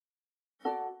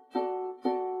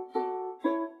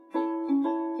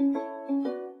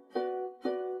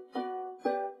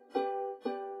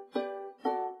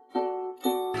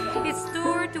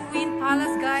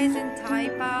guys in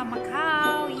TAIPA,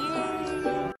 Macau.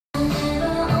 Yay!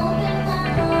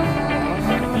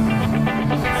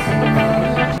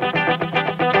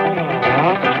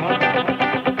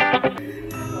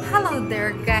 Hello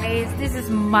there guys, this is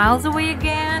Miles Away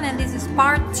again, and this is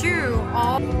part 2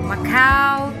 of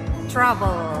Macau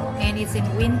travel, and it's in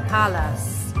WYNN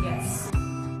Palace. Yes.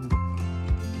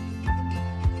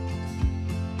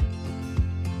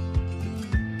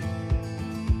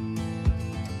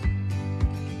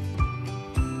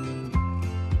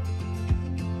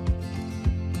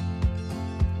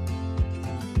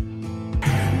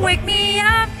 Wake me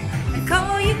up and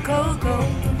call you Coco.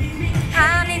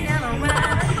 I need another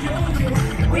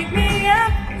one. Wake me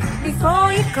up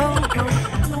before you go.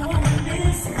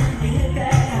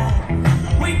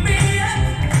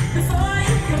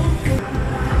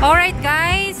 Alright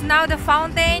guys, now the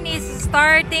fountain is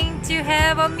starting to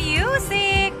have a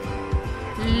music.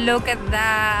 Look at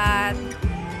that.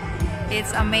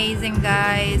 It's amazing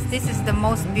guys. This is the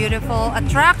most beautiful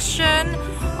attraction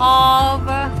of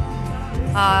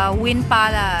WYNN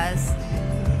Palace.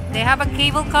 They have a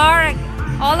cable car.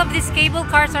 All of these cable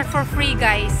cars are for free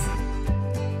guys.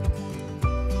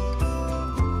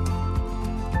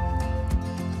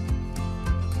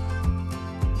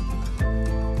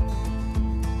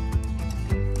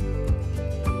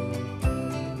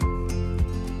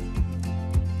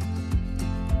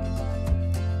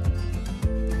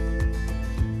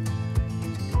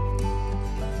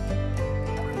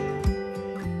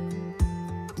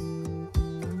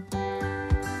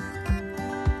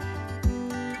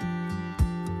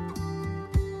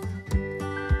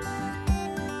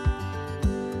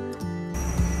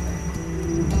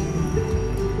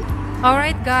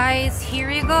 Alright guys, here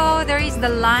you go. There is the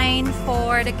line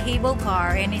for the cable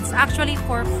car, and it's actually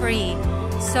for free.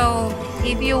 So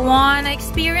if you want to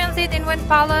experience it in WYNN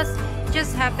Palace,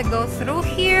 just have to go through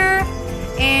here,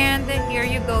 and here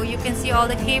you go. You can see all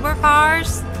the cable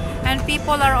cars and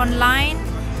people are online,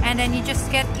 and then you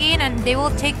just get in and they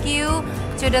will take you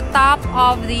to the top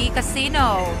of the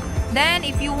casino. Then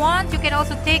if you want, you can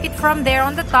also take it from there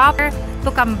on the top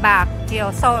to come back.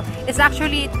 So it's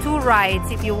actually 2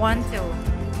 rides if you want to.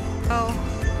 So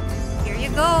here you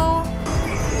go.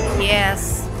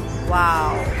 Yes.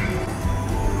 Wow.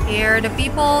 Here the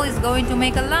people is going to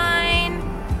make a line,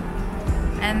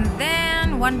 and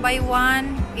then one by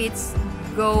one it's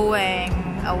going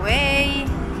away.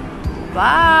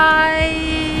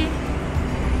 Bye.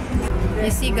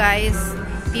 You see guys,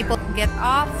 people get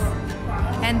off,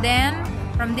 and then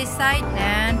from this side,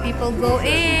 then people go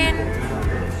in.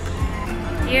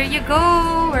 Here you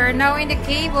go. We're now in the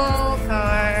cable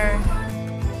car.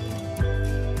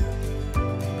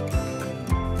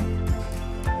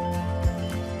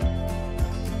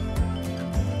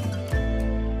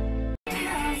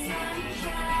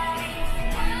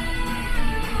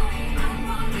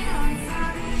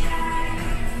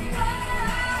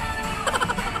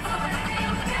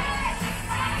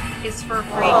 It's for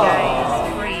free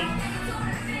guys, free.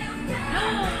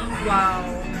 Wow,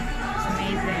 it's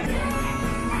amazing.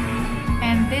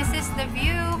 And this is the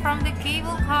view from the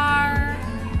cable car.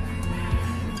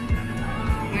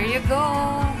 Here you go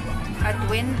at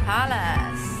WYNN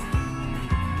Palace.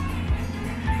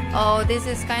 Oh, this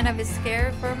is kind of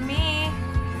scary for me.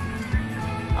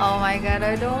 Oh my god,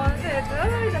 I don't want it. Oh,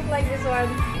 I don't like this one.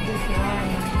 This one.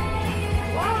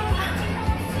 Wow.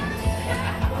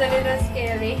 It's a little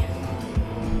scary.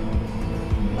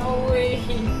 No way.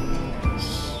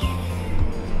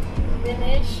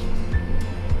 Finish.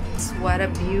 What a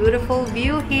beautiful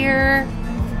view here.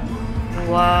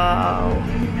 Wow.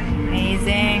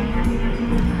 Amazing.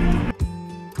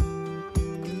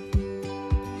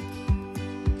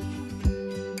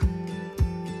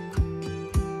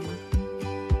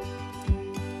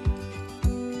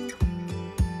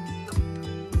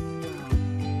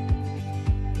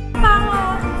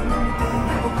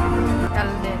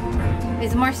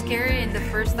 It's more scary than the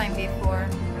first time before.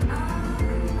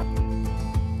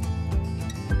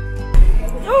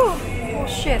 Oh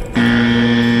shit.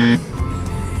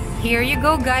 Here you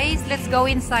go guys, let's go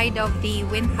inside of the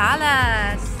WYNN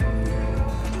Palace.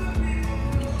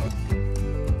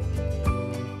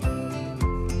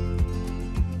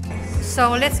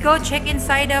 So let's go check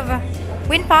inside of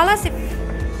WYNN Palace if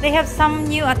they have some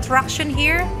new attraction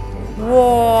here.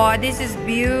 Whoa, this is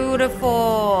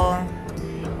beautiful.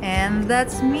 And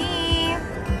that's me.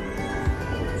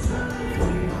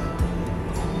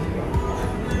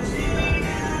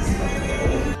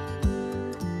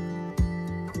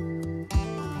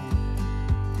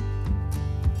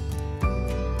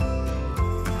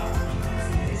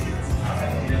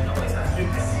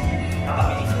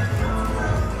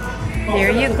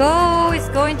 you go. It's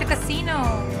going to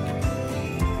casino.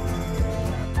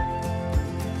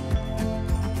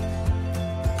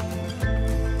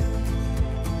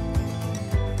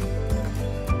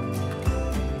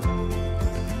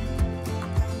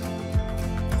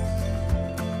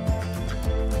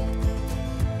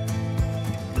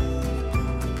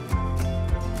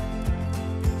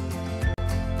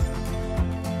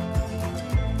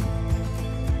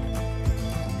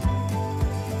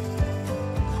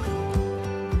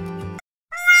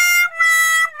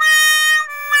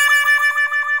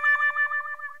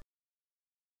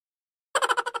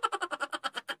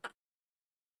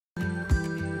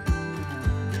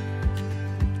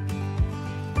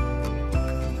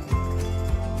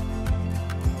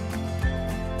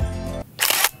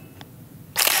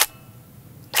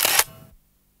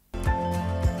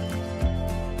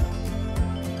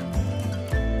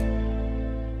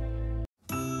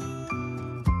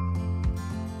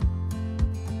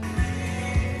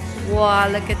 Wow,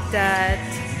 look at that.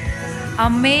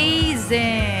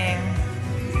 Amazing.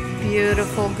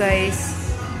 Beautiful, guys.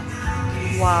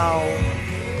 Wow.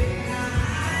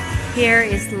 Here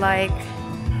is like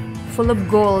full of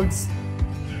golds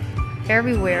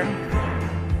everywhere.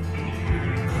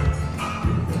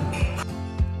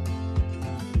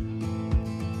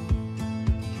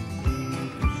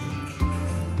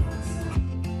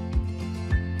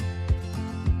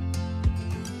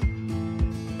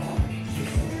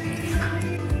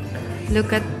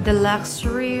 Look at the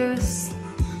luxury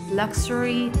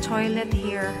toilet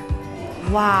here.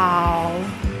 Wow.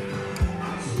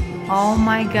 Oh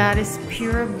my god, it's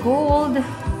pure gold.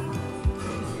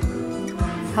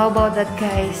 How about that,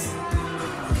 guys?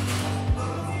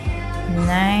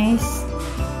 Nice.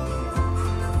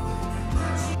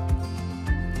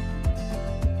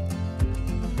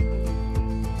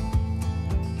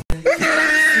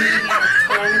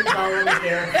 Toilet bowl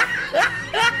here.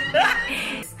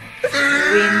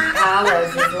 WYNN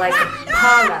Palace is like a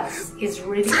palace. It's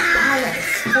really a palace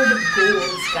full of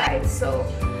golds, guys. So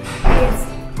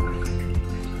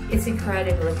it's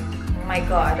incredible. Oh my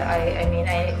god, I mean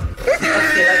I feel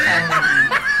like I'm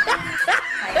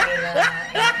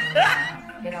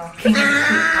you know, king and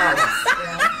queen palace, you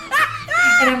know,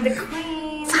 and I'm the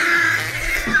queen.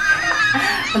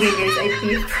 Okay, guys, I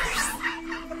pee first.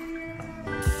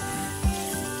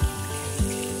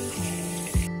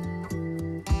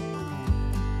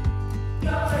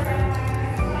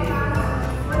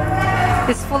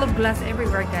 It's full of glass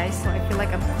everywhere, guys, so I feel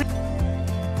like I'm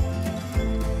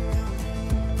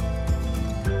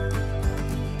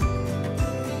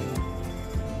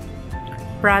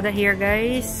Prada here,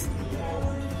 guys.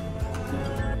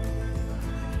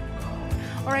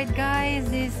 Alright, guys,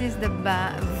 this is the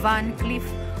Van Cleef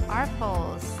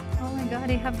Arpels. Oh my god,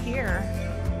 they have here.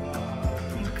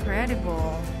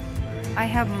 Incredible. I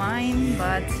have mine,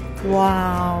 but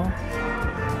wow.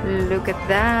 Look at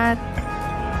that.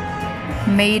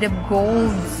 Made of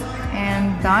golds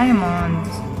and diamonds.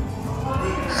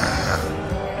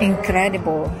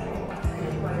 Incredible.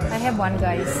 I have one,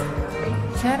 guys.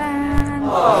 Ta-da!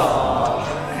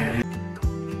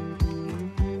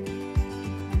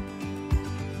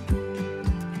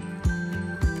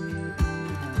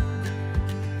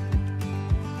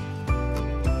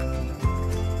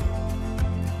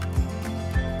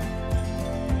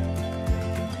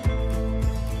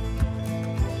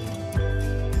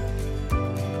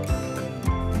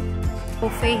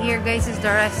 Buffet here, guys, is the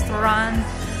restaurant.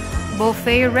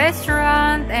 Buffet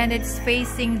restaurant, and it's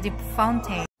facing the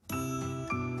fountain.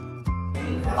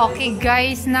 Okay,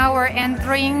 guys, now we're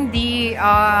entering the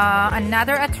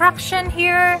another attraction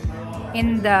here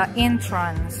in the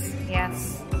entrance.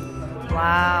 Yes.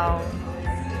 Wow.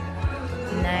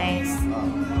 Nice.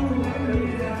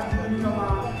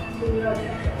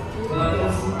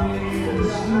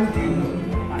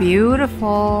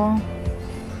 Beautiful.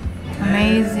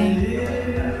 Amazing.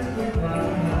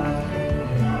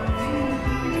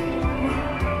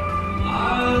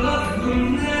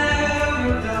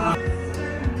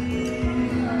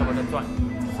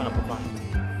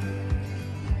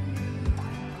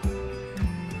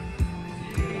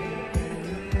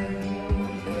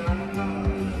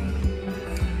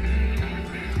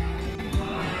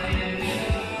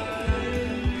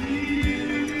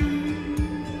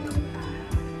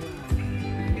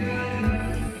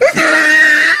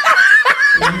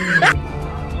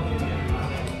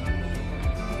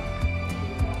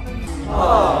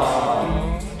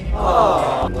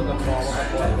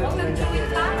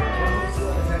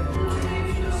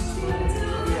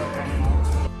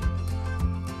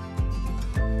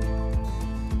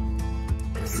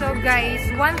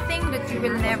 guys, one thing that you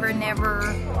will never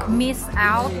miss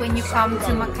out when you come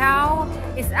to Macau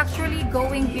is actually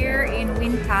going here in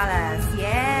WYNN Palace.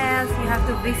 Yes, you have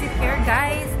to visit here,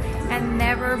 guys, and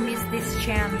never miss this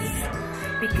chance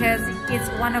because it's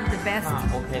one of the best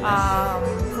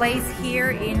place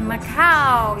here in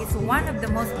Macau. It's one of the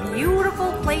most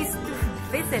beautiful places to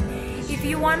visit. If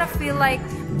you want to feel like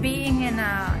being in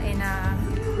a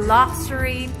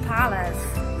luxury palace,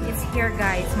 it's here,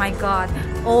 guys. My God,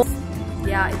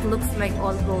 yeah, it looks like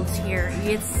all golds here.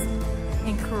 It's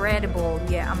incredible.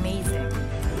 Yeah, amazing.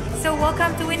 So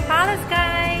welcome to WYNN Palace,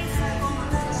 guys.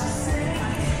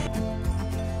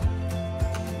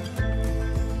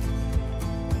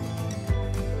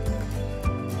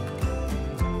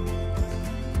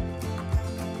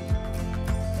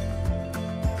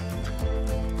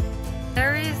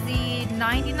 There is the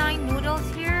 99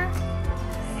 noodles here,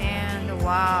 and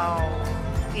wow,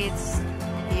 it's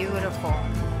beautiful.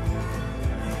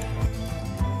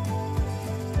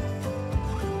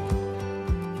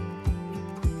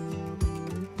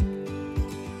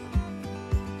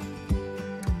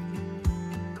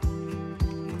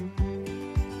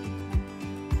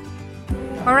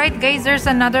 Alright guys, there's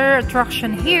another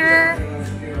attraction here.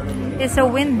 It's a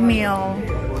windmill.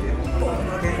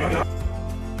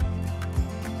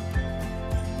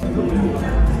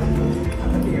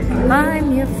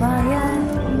 I'm your fire.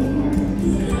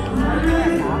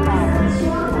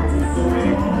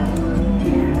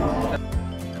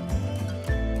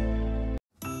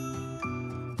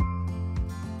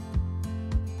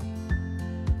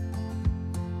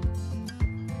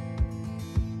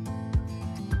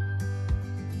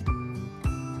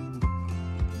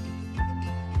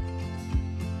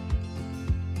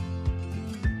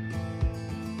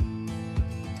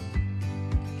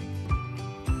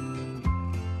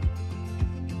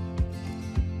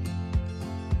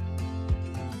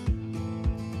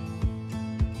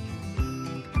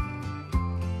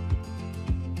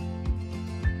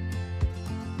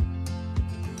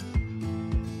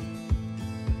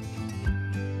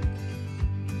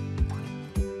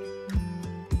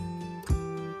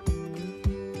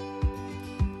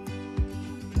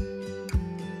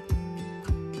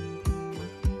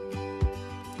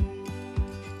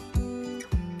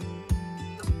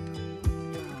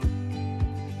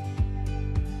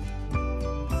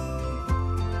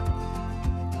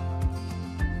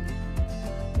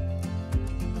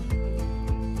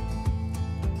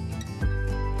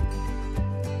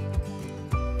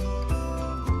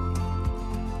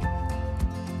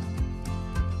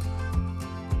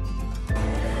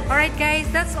 Alright guys,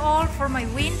 that's all for my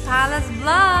WYNN Palace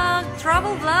vlog,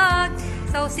 travel vlog.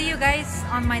 So see you guys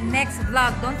on my next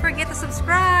vlog. Don't forget to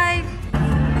subscribe.